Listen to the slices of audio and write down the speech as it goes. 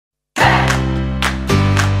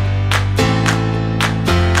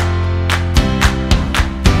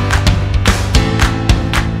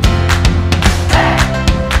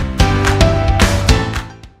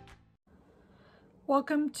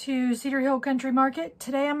Welcome to Cedar Hill Country Market.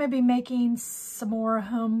 Today I'm going to be making some more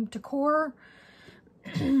home decor.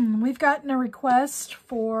 We've gotten a request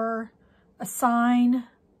for a sign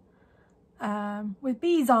with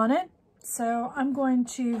bees on it. So I'm going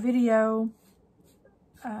to video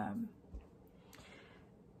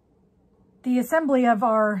the assembly of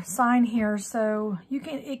our sign here, so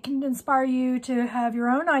it can inspire you to have your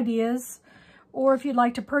own ideas. Or if you'd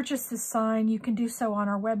like to purchase this sign, you can do so on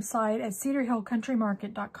our website at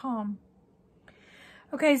cedarhillcountrymarket.com.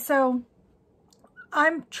 Okay, so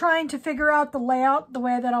I'm trying to figure out the layout, the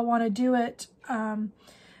way that I want to do it. I'm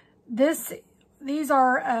going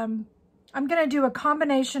to do a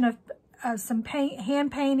combination of some hand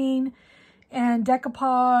painting and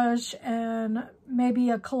decoupage and maybe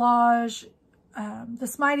a collage.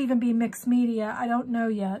 This might even be mixed media. I don't know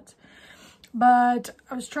yet. But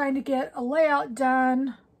I was trying to get a layout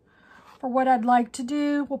done for what I'd like to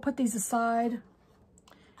do. We'll put these aside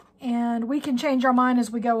and we can change our mind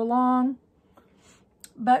as we go along.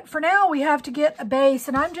 But for now, we have to get a base,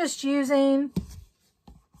 and I'm just using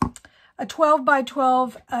a 12 by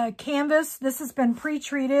 12 canvas. This has been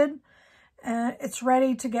pre-treated. It's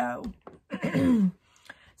ready to go.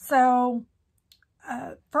 So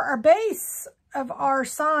for our base of our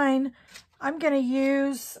sign, I'm going to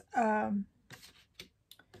use...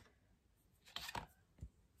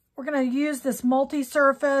 we're going to use this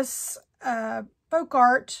multi-surface folk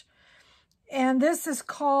art, and this is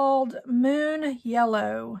called Moon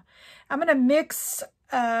Yellow. I'm going to mix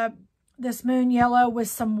this Moon Yellow with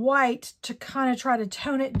some white to kind of try to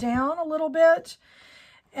tone it down a little bit,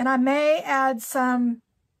 and I may add some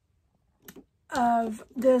of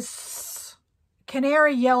this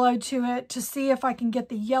canary yellow to it to see if I can get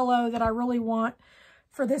the yellow that I really want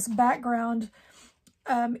for this background.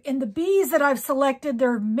 In the bees that I've selected,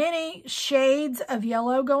 there are many shades of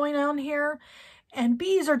yellow going on here. And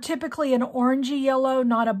bees are typically an orangey yellow,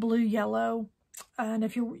 not a blue yellow. And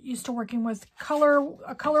if you're used to working with a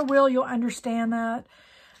color wheel, you'll understand that.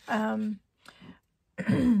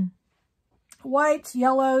 Whites,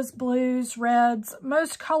 yellows, blues, reds.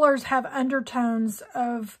 Most colors have undertones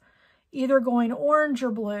of either going orange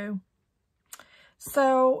or blue.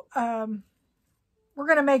 So, we're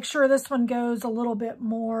going to make sure this one goes a little bit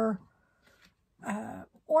more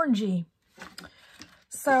orangey.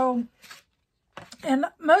 So, and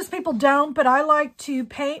most people don't, but I like to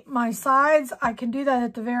paint my sides. I can do that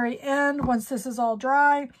at the very end once this is all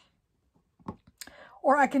dry.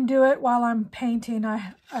 Or I can do it while I'm painting.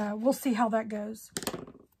 We'll see how that goes.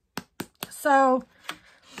 So,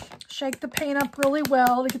 shake the paint up really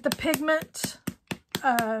well to get the pigment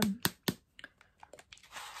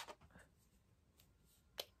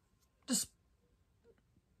just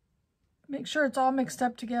make sure it's all mixed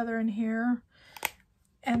up together in here.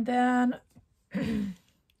 And then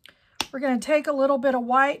we're going to take a little bit of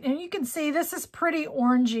white, and you can see this is pretty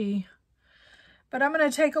orangey, but I'm going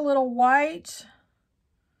to take a little white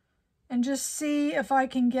and just see if I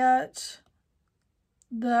can get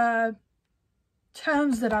the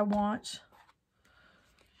tones that I want.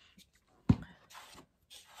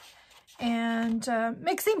 And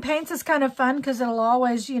mixing paints is kind of fun because it'll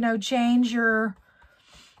always, change your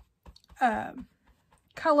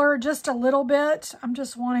color just a little bit. I'm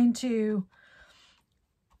just wanting to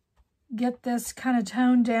get this kind of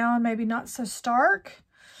toned down, maybe not so stark.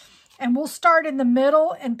 And we'll start in the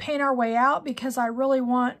middle and paint our way out because I really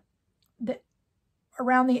want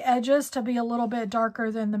around the edges to be a little bit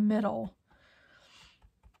darker than the middle.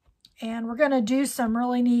 And we're going to do some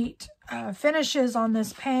really neat finishes on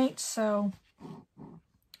this paint. So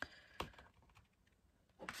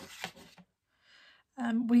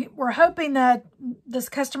we're hoping that this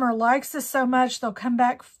customer likes this so much they'll come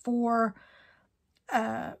back for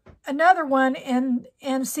another one in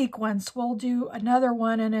sequence. We'll do another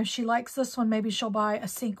one, and if she likes this one, maybe she'll buy a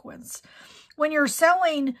sequence. When you're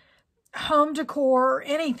selling home decor or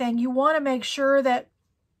anything, you want to make sure that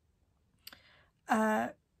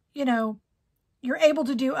you're able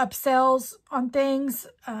to do upsells on things.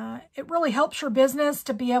 It really helps your business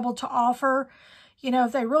to be able to offer,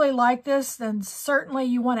 if they really like this, then certainly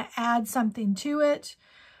you want to add something to it.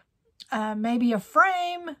 Maybe a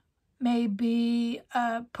frame, maybe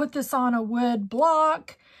put this on a wood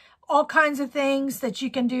block, all kinds of things that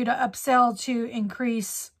you can do to upsell to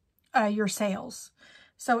increase your sales.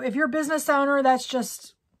 So if you're a business owner, that's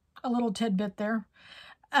just a little tidbit there.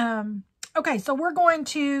 Okay, so we're going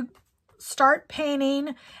to start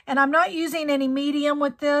painting, and I'm not using any medium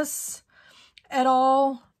with this at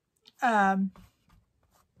all.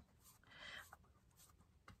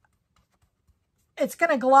 It's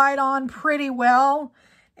going to glide on pretty well,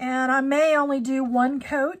 And I may only do one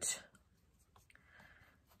coat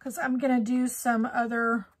because I'm going to do some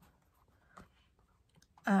other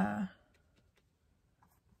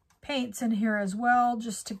paints in here as well,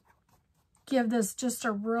 just to give this just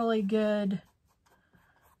a really good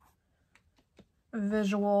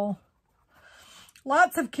visual.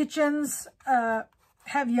 Lots of kitchens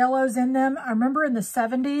have yellows in them. I remember in the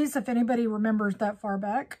 70s, if anybody remembers that far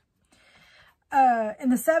back, in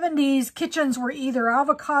the 70s, kitchens were either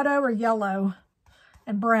avocado or yellow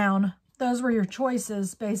and brown. Those were your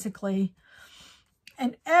choices, basically.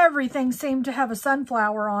 And everything seemed to have a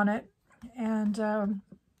sunflower on it. And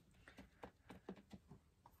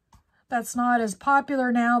that's not as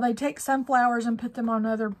popular now. They take sunflowers and put them on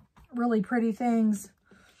other really pretty things.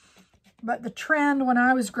 But the trend when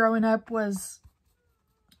I was growing up was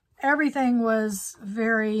everything was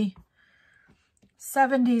very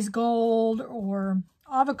 70s gold or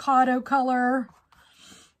avocado color.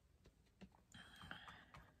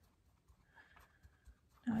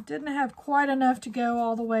 Now, I didn't have quite enough to go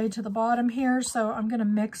all the way to the bottom here, so I'm going to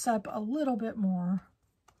mix up a little bit more.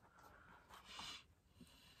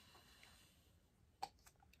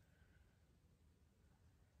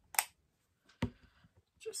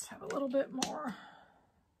 Just have a little bit more.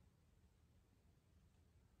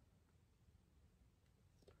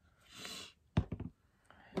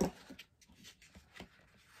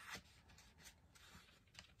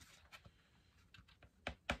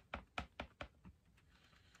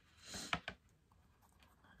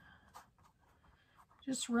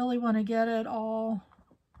 Just really want to get it all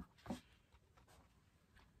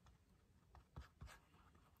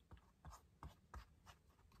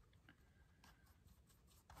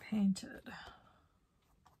painted.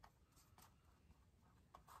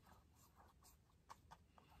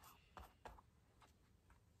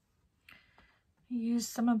 Use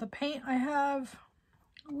some of the paint I have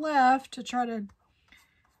left to try to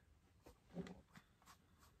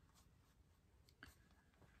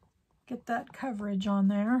get that coverage on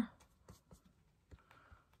there.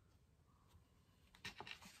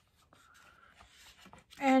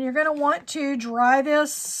 And you're going to want to dry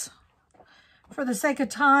this for the sake of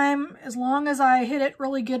time. As long as I hit it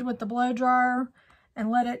really good with the blow dryer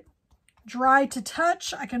and let it dry to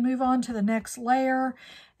touch, I can move on to the next layer.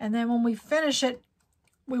 And then when we finish it,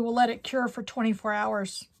 we will let it cure for 24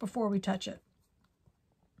 hours before we touch it.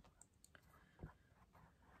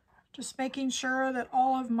 Just making sure that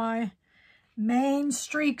all of my main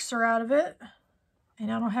streaks are out of it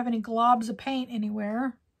and I don't have any globs of paint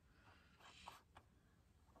anywhere.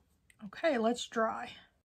 Okay, let's dry.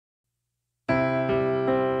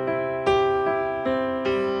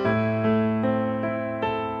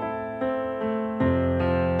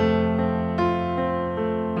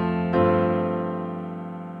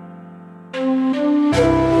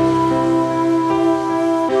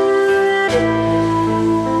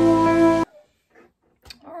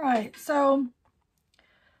 So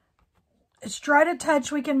it's dry to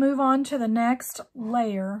touch. We can move on to the next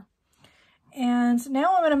layer. And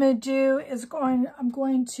now what I'm going to do is I'm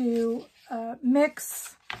going to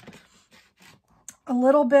mix a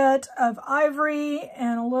little bit of ivory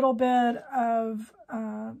and a little bit of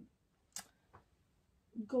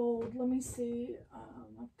gold. Let me see.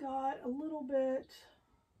 I've got a little bit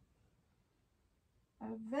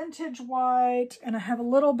of vintage white and I have a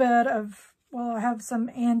little bit of, well, I have some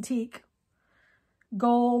antique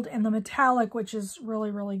gold and the metallic, which is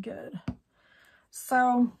really, really good.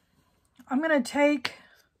 So I'm going to take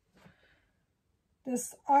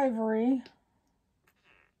this ivory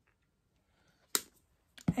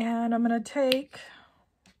and I'm going to take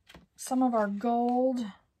some of our gold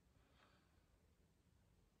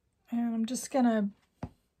and I'm just going to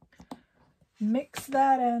mix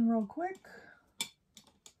that in real quick.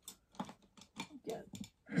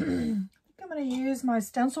 I'm going to use my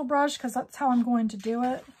stencil brush because that's how I'm going to do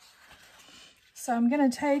it. So I'm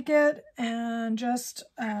going to take it and just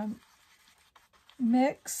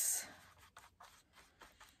mix.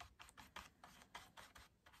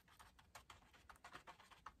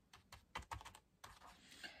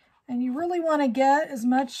 And you really want to get as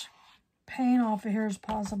much paint off of here as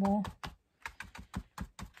possible.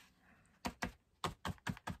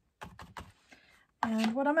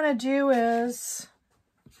 And what I'm going to do is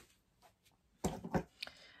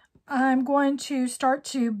I'm going to start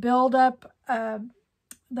to build up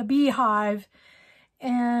the beehive.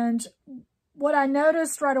 And what I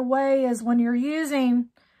noticed right away is when you're using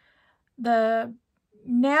the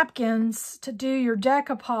napkins to do your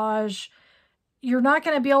decoupage, you're not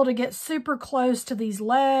going to be able to get super close to these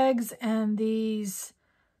legs and these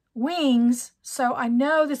wings. So I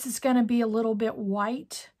know this is going to be a little bit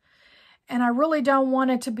white. And I really don't want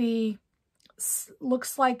it to be,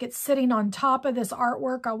 looks like it's sitting on top of this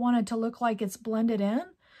artwork. I want it to look like it's blended in.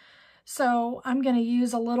 So I'm going to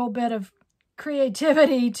use a little bit of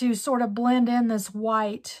creativity to sort of blend in this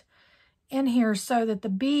white in here so that the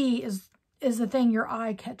bee is the thing your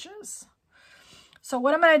eye catches. So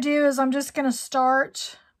what I'm going to do is I'm just going to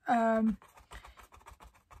start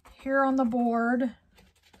here on the board.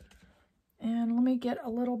 And let me get a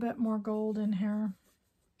little bit more gold in here.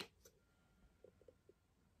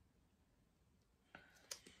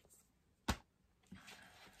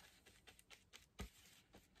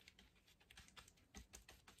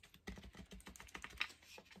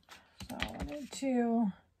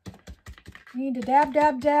 So you need to dab,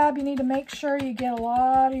 dab, dab. You need to make sure you get a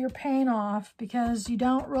lot of your paint off because you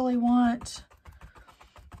don't really want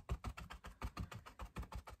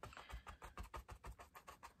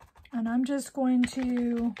and I'm just going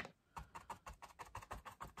to,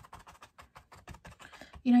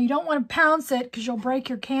 you don't want to pounce it because you'll break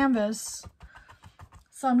your canvas.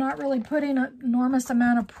 So I'm not really putting an enormous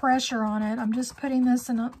amount of pressure on it. I'm just putting this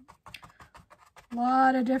in a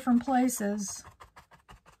lot of different places.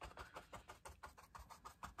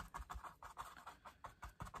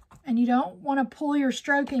 And you don't want to pull your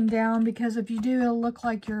stroking down because if you do, it'll look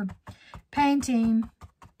like you're painting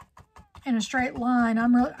in a straight line.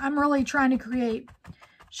 I'm really trying to create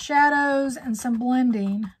shadows and some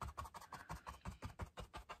blending.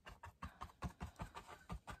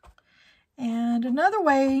 And another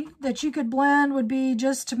way that you could blend would be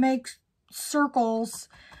just to make circles,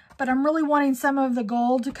 but I'm really wanting some of the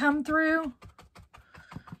gold to come through.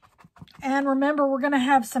 And remember, we're going to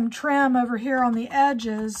have some trim over here on the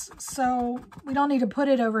edges, so we don't need to put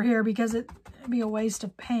it over here because it'd be a waste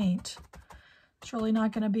of paint. It's really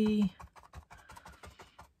not going to be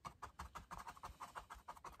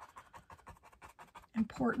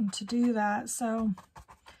important to do that. So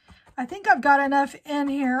I think I've got enough in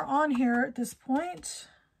here, on here at this point.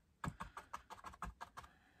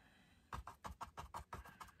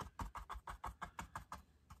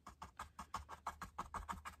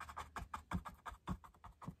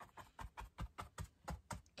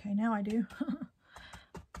 Okay, now I do.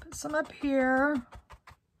 Put some up here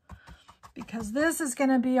because this is going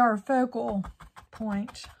to be our focal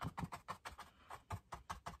point.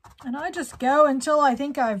 And I just go until I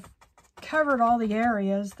think I've covered all the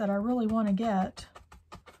areas that I really want to get,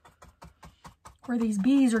 where these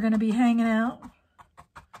bees are going to be hanging out.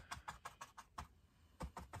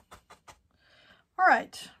 All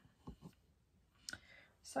right.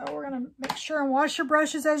 So we're going to make sure and wash your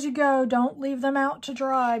brushes as you go. Don't leave them out to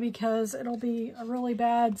dry because it'll be a really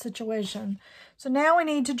bad situation. So now we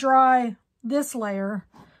need to dry this layer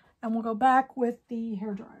and we'll go back with the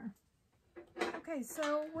hairdryer. Okay,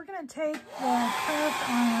 so we're going to take the craft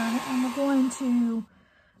iron and we're going to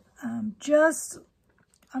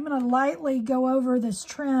I'm going to lightly go over this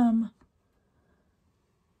trim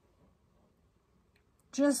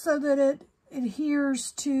just so that it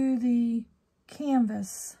adheres to the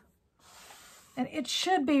canvas. And it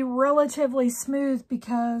should be relatively smooth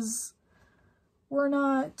because we're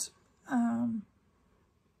not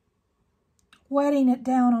wetting it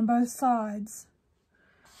down on both sides.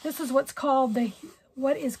 This is what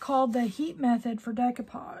is called the heat method for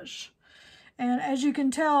decoupage. And as you can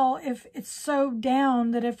tell, if it's so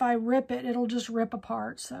down that if I rip it, it'll just rip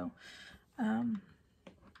apart. So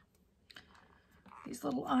these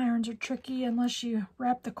little irons are tricky unless you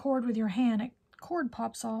wrap the cord with your hand. The cord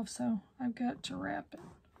pops off, so I've got to wrap it.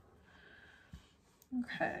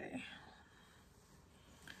 Okay.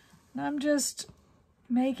 And I'm just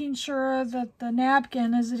making sure that the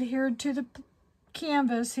napkin is adhered to the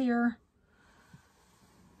canvas here.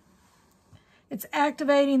 It's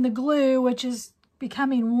activating the glue, which is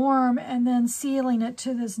becoming warm, and then sealing it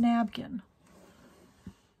to this napkin.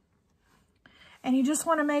 And you just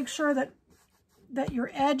want to make sure that your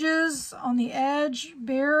edges on the edge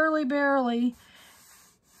barely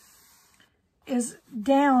is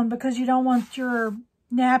down because you don't want your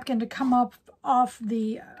napkin to come up off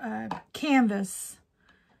the canvas.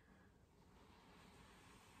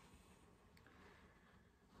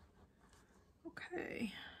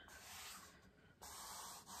 Okay.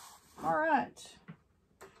 All right.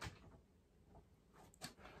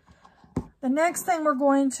 The next thing we're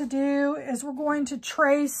going to do is we're going to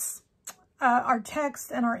trace our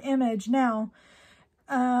text and our image. Now,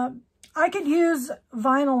 I could use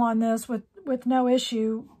vinyl on this with no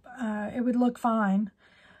issue. It would look fine.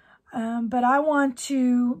 But I want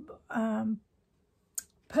to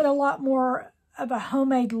put a lot more of a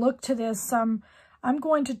homemade look to this. I'm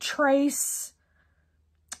going to trace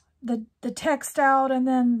the text out, and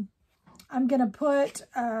then I'm going to put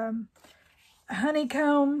a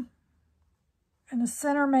honeycomb in the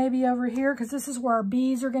center, maybe over here, because this is where our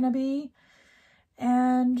bees are going to be.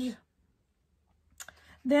 And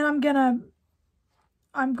then I'm going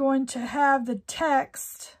to have the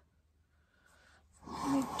text.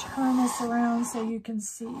 Let me turn this around so you can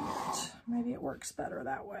see it. Maybe it works better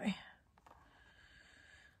that way.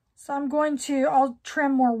 So I'll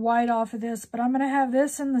trim more white off of this, but I'm going to have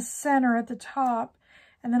this in the center at the top,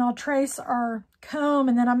 and then I'll trace our comb,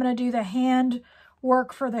 and then I'm going to do the hand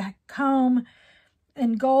work for the comb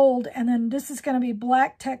in gold, and then this is going to be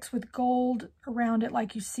black text with gold around it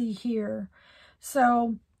like you see here.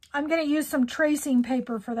 So I'm going to use some tracing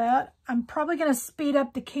paper for that. I'm probably going to speed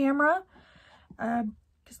up the camera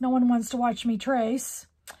because no one wants to watch me trace.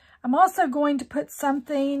 I'm also going to put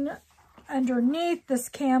something underneath this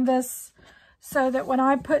canvas so that when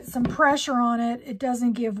I put some pressure on it, it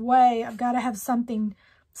doesn't give way. I've got to have something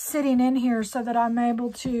sitting in here so that I'm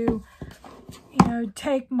able to, you know,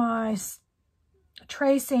 take my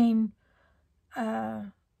tracing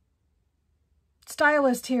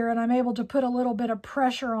stylus here and I'm able to put a little bit of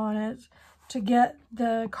pressure on it to get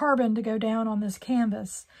the carbon to go down on this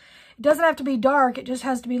canvas. It doesn't have to be dark, it just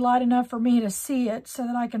has to be light enough for me to see it so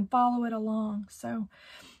that I can follow it along. So,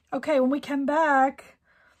 okay, when we come back,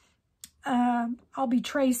 I'll be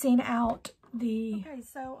tracing out the Okay,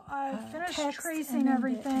 so I've finished tracing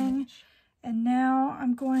everything, and now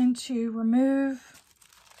I'm going to remove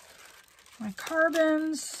my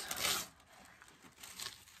carbons.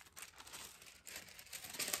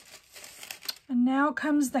 And now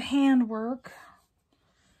comes the handwork.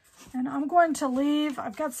 And I'm going to leave,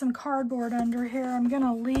 I've got some cardboard under here. I'm going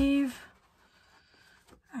to leave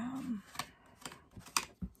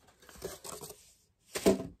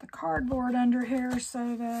the cardboard under here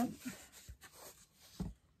so that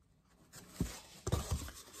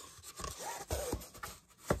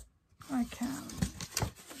I can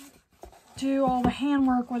do all the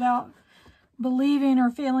handwork without believing or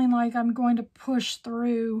feeling like I'm going to push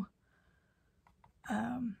through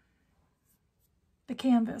the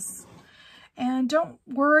canvas. And don't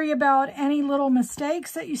worry about any little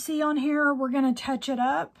mistakes that you see on here. We're going to touch it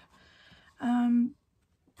up. What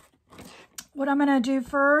I'm going to do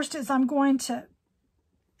first is I'm going to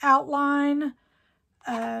outline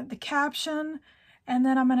the caption, and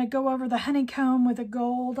then I'm going to go over the honeycomb with a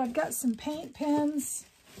gold. I've got some paint pens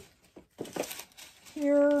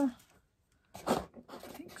here. I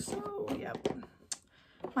think so, yep.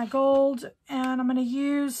 My gold, and I'm going to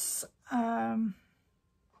use,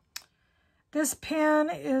 this pen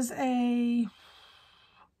is a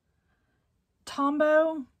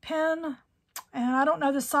Tombow pen, and I don't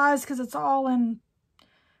know the size because it's all in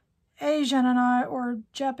Asian or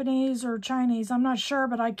Japanese or Chinese. I'm not sure,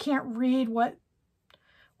 but I can't read what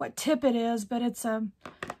tip it is, but it's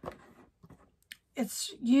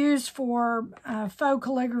used for faux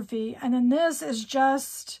calligraphy. And then this is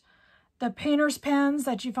just the painter's pens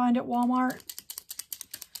that you find at Walmart.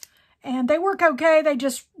 And they work okay. They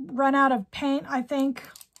just run out of paint, I think,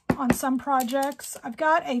 on some projects. I've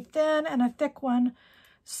got a thin and a thick one,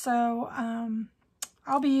 so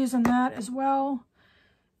I'll be using that as well.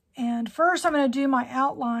 And first I'm going to do my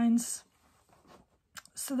outlines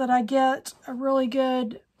so that I get a really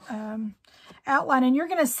good outline. And you're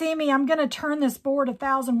going to see me, I'm going to turn this board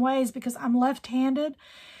 1,000 ways because I'm left-handed.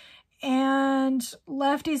 And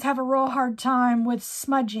lefties have a real hard time with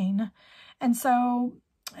smudging. And so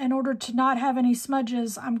in order to not have any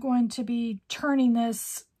smudges, I'm going to be turning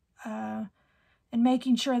this and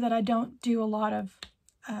making sure that I don't do a lot of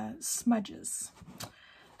smudges.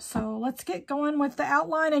 So let's get going with the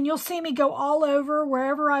outline, and you'll see me go all over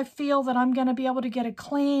wherever I feel that I'm going to be able to get a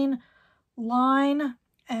clean line.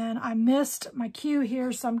 And I missed my cue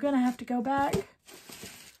here, so I'm going to have to go back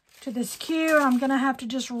to this cue, and I'm going to have to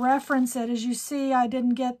just reference it. As you see, I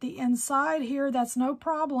didn't get the inside here. That's no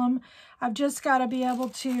problem. I've just got to be able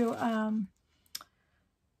to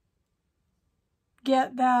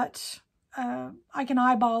get that. I can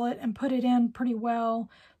eyeball it and put it in pretty well.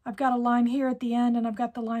 I've got a line here at the end, and I've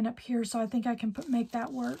got the line up here, so I think I can make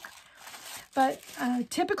that work. But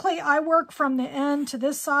typically, I work from the end to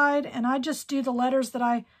this side, and I just do the letters that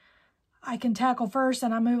I can tackle first,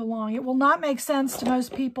 and I move along. It will not make sense to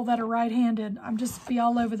most people that are right-handed. I'm just be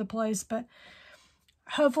all over the place, but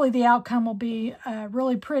hopefully the outcome will be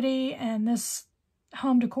really pretty. And this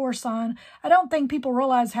home decor sign, I don't think people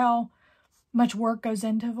realize how much work goes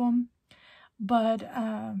into them, but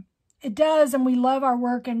it does, and we love our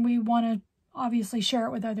work, and we want to obviously share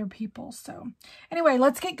it with other people. So anyway,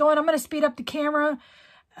 let's get going. I'm going to speed up the camera,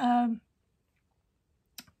 and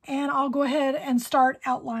I'll go ahead and start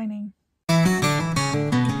outlining.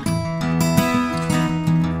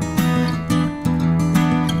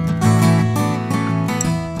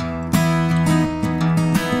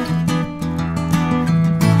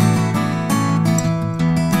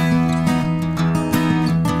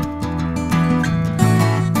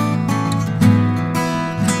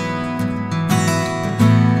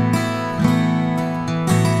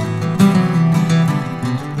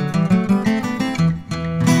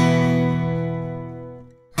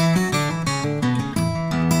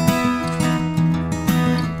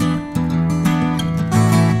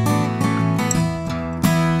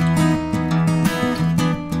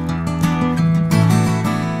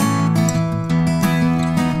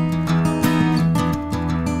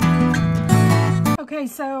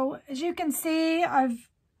 so as you can see, I've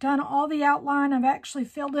done all the outline. I've actually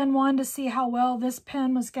filled in one to see how well this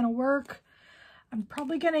pen was going to work. I'm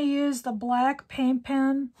probably going to use the black paint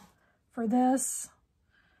pen for this.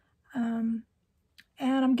 And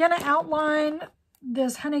I'm going to outline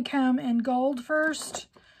this honeycomb in gold first.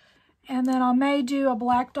 And then I may do a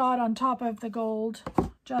black dot on top of the gold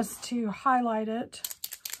just to highlight it.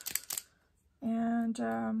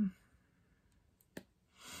 And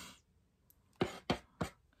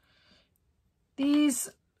these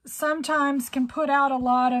sometimes can put out a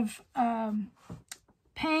lot of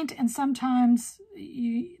paint, and sometimes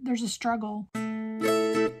there's a struggle.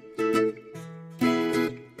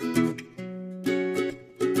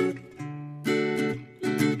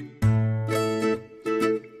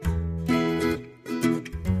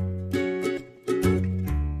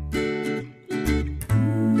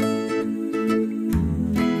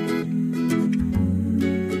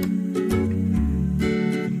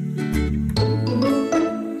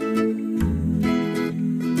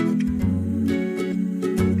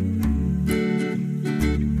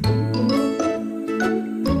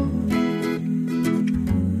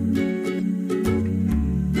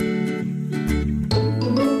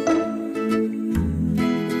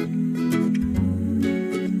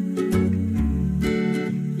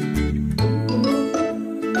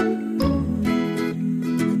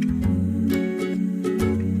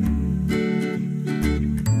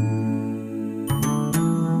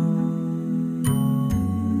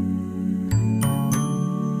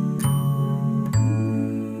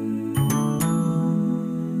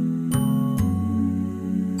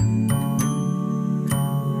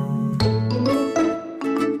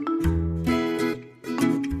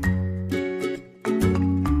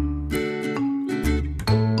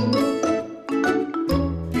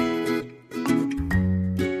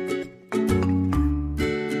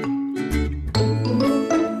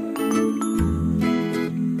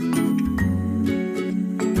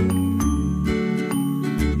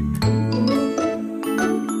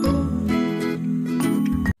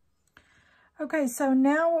 Okay, so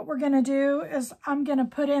now what we're going to do is I'm going to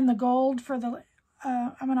put in the gold for the,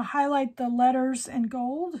 I'm going to highlight the letters in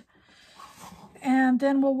gold. And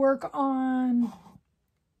then we'll work on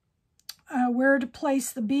where to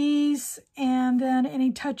place the bees and then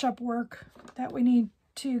any touch-up work that we need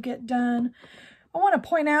to get done. I want to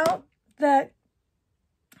point out that,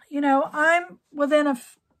 you know, I'm within a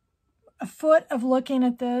foot of looking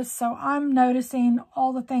at this, so I'm noticing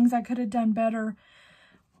all the things I could have done better.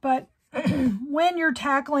 But when you're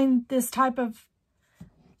tackling this type of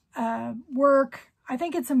work, I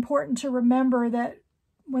think it's important to remember that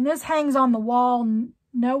when this hangs on the wall,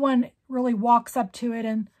 no one really walks up to it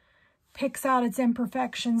and picks out its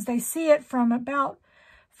imperfections. They see it from about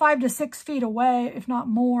 5 to 6 feet away, if not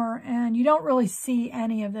more, and you don't really see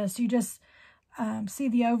any of this. You just see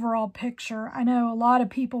the overall picture. I know a lot of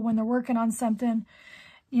people, when they're working on something,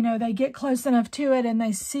 you know, they get close enough to it and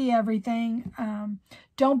they see everything.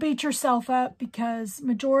 Don't beat yourself up, because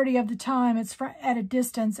majority of the time it's at a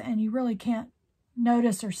distance and you really can't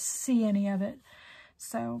notice or see any of it.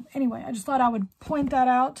 So anyway, I just thought I would point that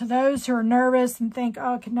out to those who are nervous and think,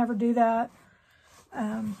 oh, I could never do that.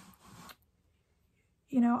 You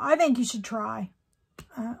know, I think you should try.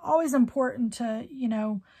 Always important to, you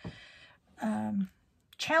know,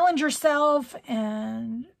 challenge yourself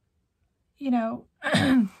and, you know,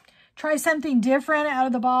 try something different out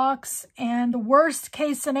of the box. And the worst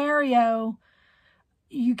case scenario,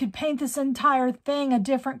 you could paint this entire thing a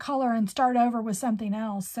different color and start over with something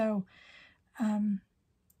else. So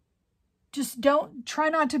just try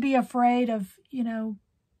not to be afraid of, you know,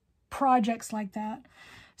 projects like that.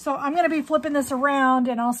 So I'm going to be flipping this around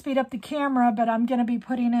and I'll speed up the camera, but I'm going to be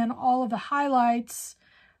putting in all of the highlights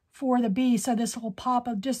for the bee, so this will pop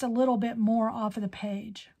up just a little bit more off of the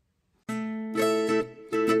page.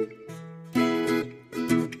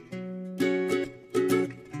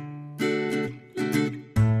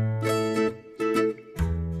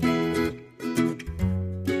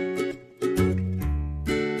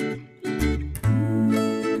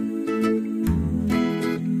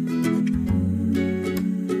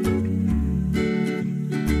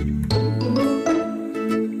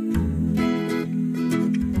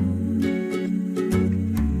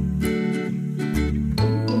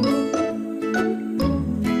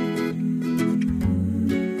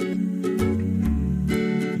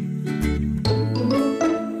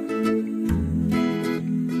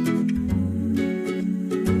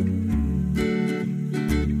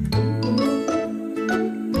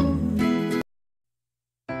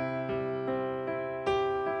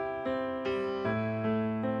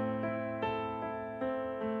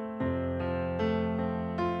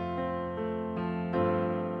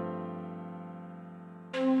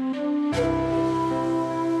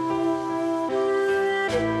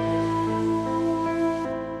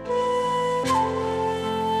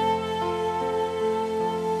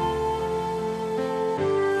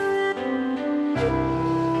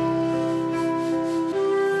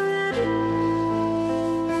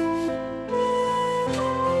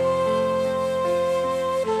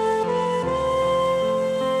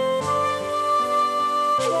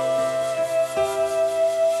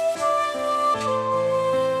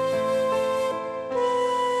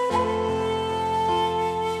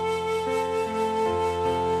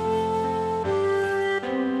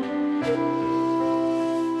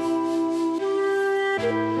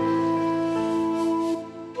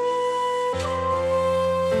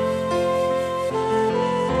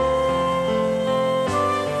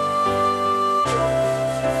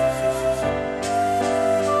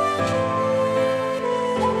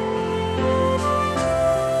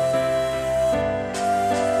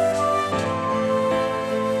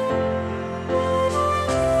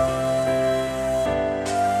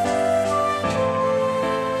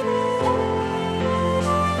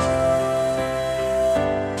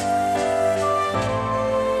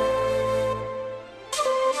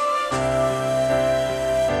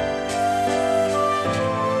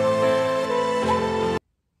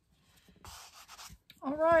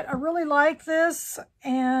 I really like this,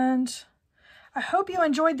 and I hope you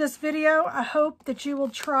enjoyed this video. I hope that you will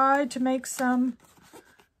try to make some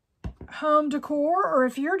home decor, or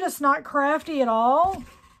if you're just not crafty at all,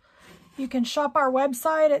 you can shop our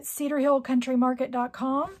website at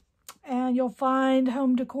cedarhillcountrymarket.com, and you'll find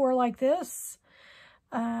home decor like this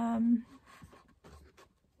on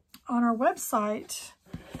our website.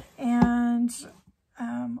 And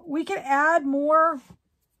we can add more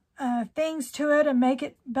things to it and make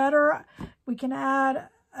it better. We can add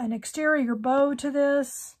an exterior bow to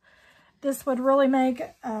this. This would really make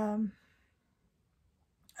a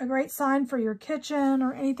great sign for your kitchen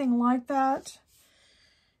or anything like that.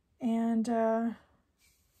 And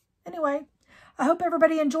anyway, I hope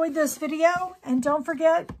everybody enjoyed this video, and don't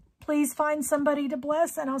forget, please find somebody to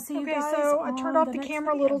bless, and I'll see you guys. So I turned off the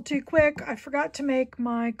camera a little too quick. I forgot to make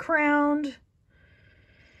my crown.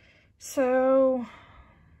 So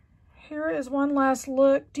here is one last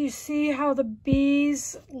look. Do you see how the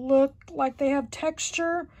bees look like they have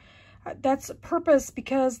texture? That's a purpose,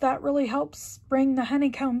 because that really helps bring the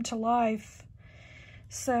honeycomb to life.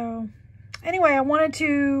 So anyway, I wanted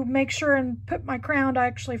to make sure and put my crown. I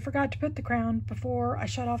actually forgot to put the crown before I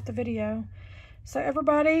shut off the video. So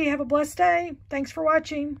everybody, have a blessed day. Thanks for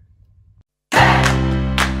watching.